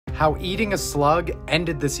how eating a slug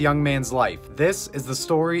ended this young man's life. This is the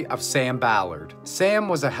story of Sam Ballard. Sam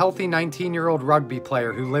was a healthy 19-year-old rugby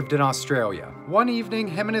player who lived in Australia. One evening,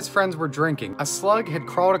 him and his friends were drinking. A slug had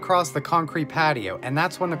crawled across the concrete patio, and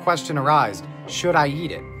that's when the question arose, should I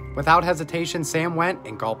eat it? Without hesitation, Sam went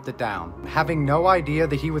and gulped it down, having no idea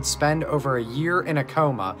that he would spend over a year in a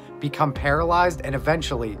coma, become paralyzed, and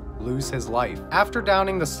eventually lose his life. After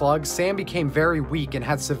downing the slug, Sam became very weak and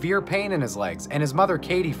had severe pain in his legs, and his mother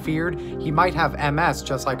Katie feared he might have MS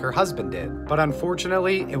just like her husband did. But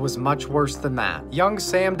unfortunately, it was much worse than that. Young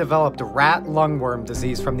Sam developed rat lungworm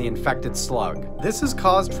disease from the infected slug. This is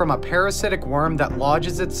caused from a parasitic worm that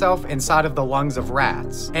lodges itself inside of the lungs of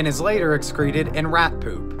rats, and is later excreted in rat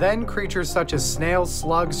poop. Then creatures such as snails,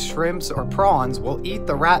 slugs, shrimps, or prawns will eat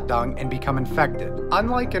the rat dung and become infected.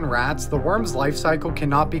 Unlike in rats, the worm's life cycle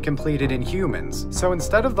cannot be completed in humans, so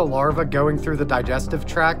instead of the larva going through the digestive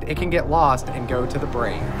tract, it can get lost and go to the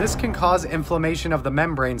brain. This can cause inflammation of the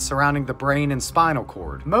membrane surrounding the brain and spinal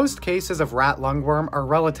cord. Most cases of rat lungworm are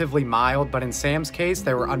relatively mild, but in Sam's case,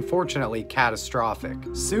 they were unfortunately catastrophic.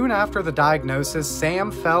 Soon after the diagnosis,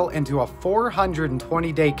 Sam fell into a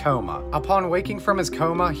 420-day coma. Upon waking from his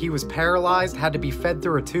coma, he was paralyzed, had to be fed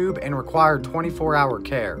through a tube, and required 24-hour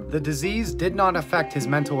care. The disease did not affect his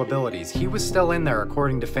mental abilities. He was still in there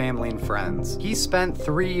according to family and friends. He spent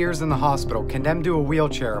 3 years in the hospital, condemned to a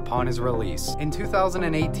wheelchair upon his release. In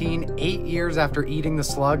 2018, 8 years after eating the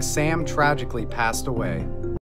slug, Sam tragically passed away.